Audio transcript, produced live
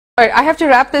All right, I have to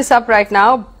wrap this up right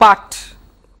now, but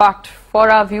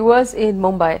for our viewers in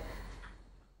Mumbai,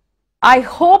 I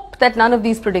hope that none of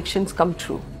these predictions come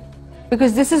true,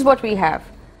 because this is what we have.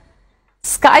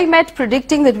 SkyMet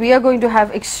predicting that we are going to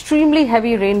have extremely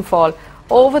heavy rainfall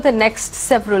over the next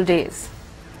several days.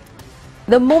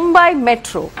 The Mumbai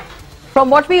Metro, from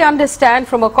what we understand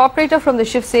from a corporator from the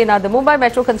Shiv Sena, the Mumbai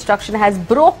Metro construction has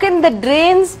broken the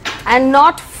drains and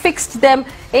not fixed them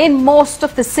in most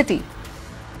of the city.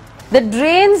 The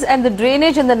drains and the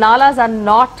drainage and the nalas are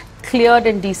not cleared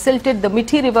and desilted. The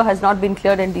Mithi river has not been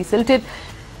cleared and desilted.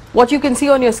 What you can see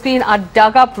on your screen are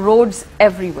dug up roads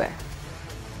everywhere.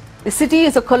 The city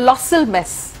is a colossal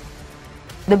mess.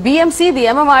 The BMC, the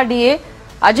MMRDA,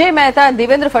 Ajay Mehta and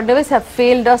Devendra Fadnavis have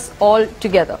failed us all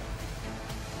together.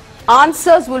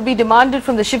 Answers will be demanded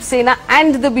from the Shiv Sena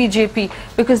and the BJP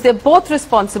because they're both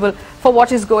responsible for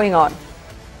what is going on.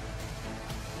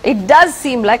 It does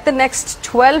seem like the next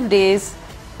 12 days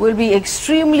will be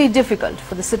extremely difficult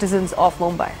for the citizens of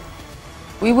Mumbai.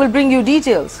 We will bring you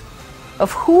details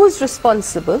of who's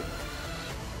responsible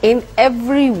in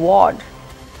every ward,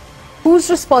 who's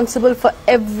responsible for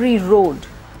every road,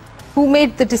 who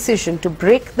made the decision to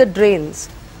break the drains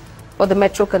for the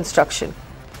metro construction,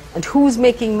 and who's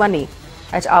making money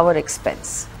at our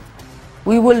expense.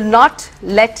 We will not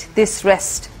let this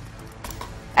rest.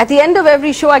 At the end of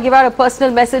every show, I give out a personal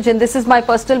message, and this is my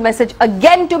personal message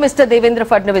again to Mr. Devendra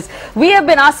Fadnavis. We have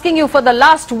been asking you for the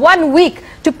last 1 week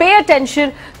to pay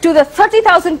attention to the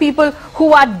 30,000 people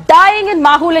who are dying in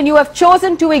Mahul, and you have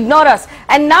chosen to ignore us.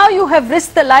 And now you have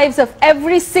risked the lives of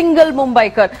every single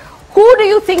Mumbaiker. Who do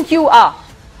you think you are?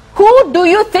 Who do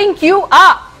you think you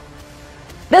are?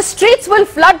 The streets will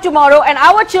flood tomorrow and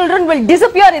our children will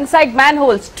disappear inside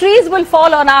manholes. Trees will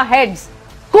fall on our heads.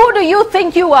 Who do you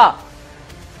think you are?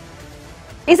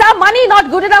 Is our money not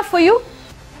good enough for you?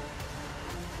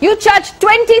 You charge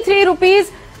 23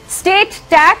 rupees state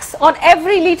tax on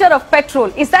every litre of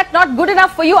petrol. Is that not good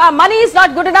enough for you? Our money is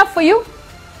not good enough for you?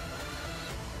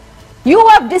 You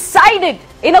have decided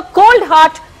in a cold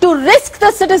heart to risk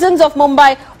the citizens of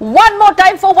Mumbai one more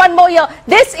time for 1 more year.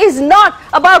 This is not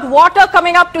about water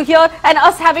coming up to here and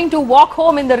us having to walk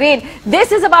home in the rain.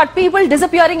 This is about people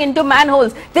disappearing into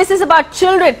manholes. This is about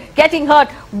children getting hurt,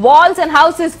 walls and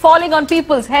houses falling on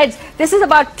people's heads. This is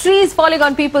about trees falling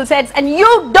on people's heads, and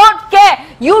you don't care.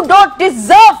 You don't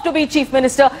deserve to be Chief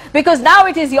Minister, because now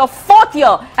it is your 4th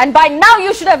year, and by now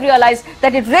you should have realized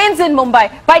that it rains in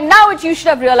Mumbai. By now you should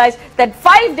have realized that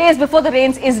 5 days before the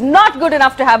rains is not good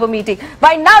enough to have a meeting.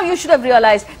 By now you should have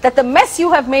realized that the mess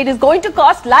you have made is going to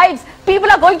cost lives.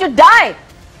 People are going to die.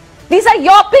 These are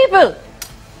your people.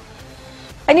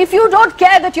 And if you don't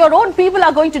care that your own people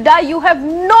are going to die, you have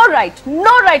no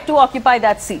right to occupy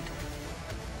that seat.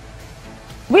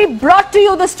 We brought to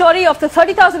you the story of the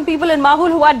 30,000 people in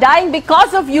Mahul who are dying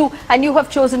because of you, and you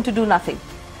have chosen to do nothing.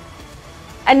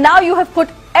 And now you have put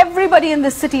everybody in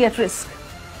this city at risk.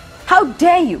 How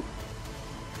dare you?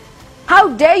 How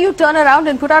dare you turn around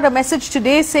and put out a message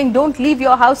today saying don't leave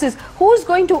your houses? Who's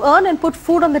going to earn and put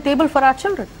food on the table for our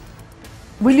children?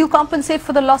 Will you compensate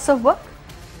for the loss of work?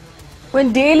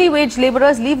 When daily wage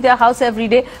laborers leave their house every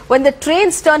day, when the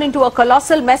trains turn into a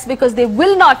colossal mess because they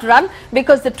will not run,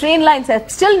 because the train lines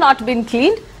have still not been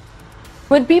cleaned,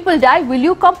 when people die, will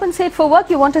you compensate for work?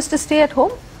 You want us to stay at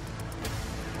home?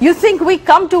 You think we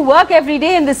come to work every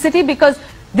day in the city because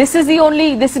this is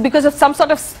because of some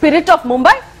sort of spirit of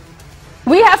Mumbai?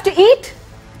 We have to eat.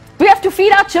 We have to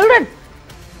feed our children.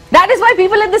 That is why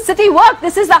people in this city work.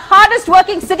 This is the hardest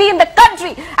working city in the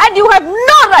country, and you have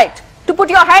no right to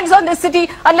put your hands on this city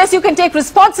unless you can take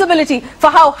responsibility for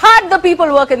how hard the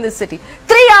people work in this city.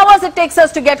 3 hours it takes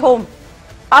us to get home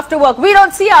after work. We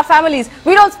don't see our families.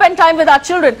 We don't spend time with our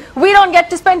children. We don't get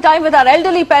to spend time with our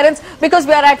elderly parents because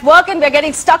we are at work and we're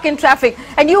getting stuck in traffic.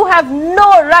 And you have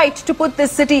no right to put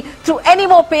this city through any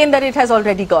more pain than it has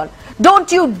already gone.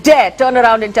 Don't you dare turn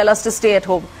around and tell us to stay at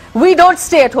home. We don't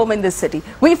stay at home in this city.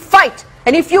 We fight.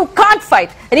 And if you can't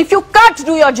fight, and if you can't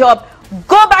do your job,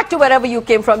 go back to wherever you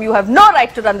came from. You have no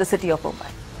right to run the city of Mumbai.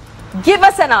 Give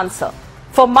us an answer.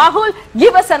 For Mahul,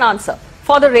 give us an answer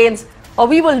for the rains, or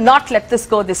we will not let this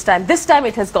go this time. This time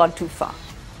it has gone too far.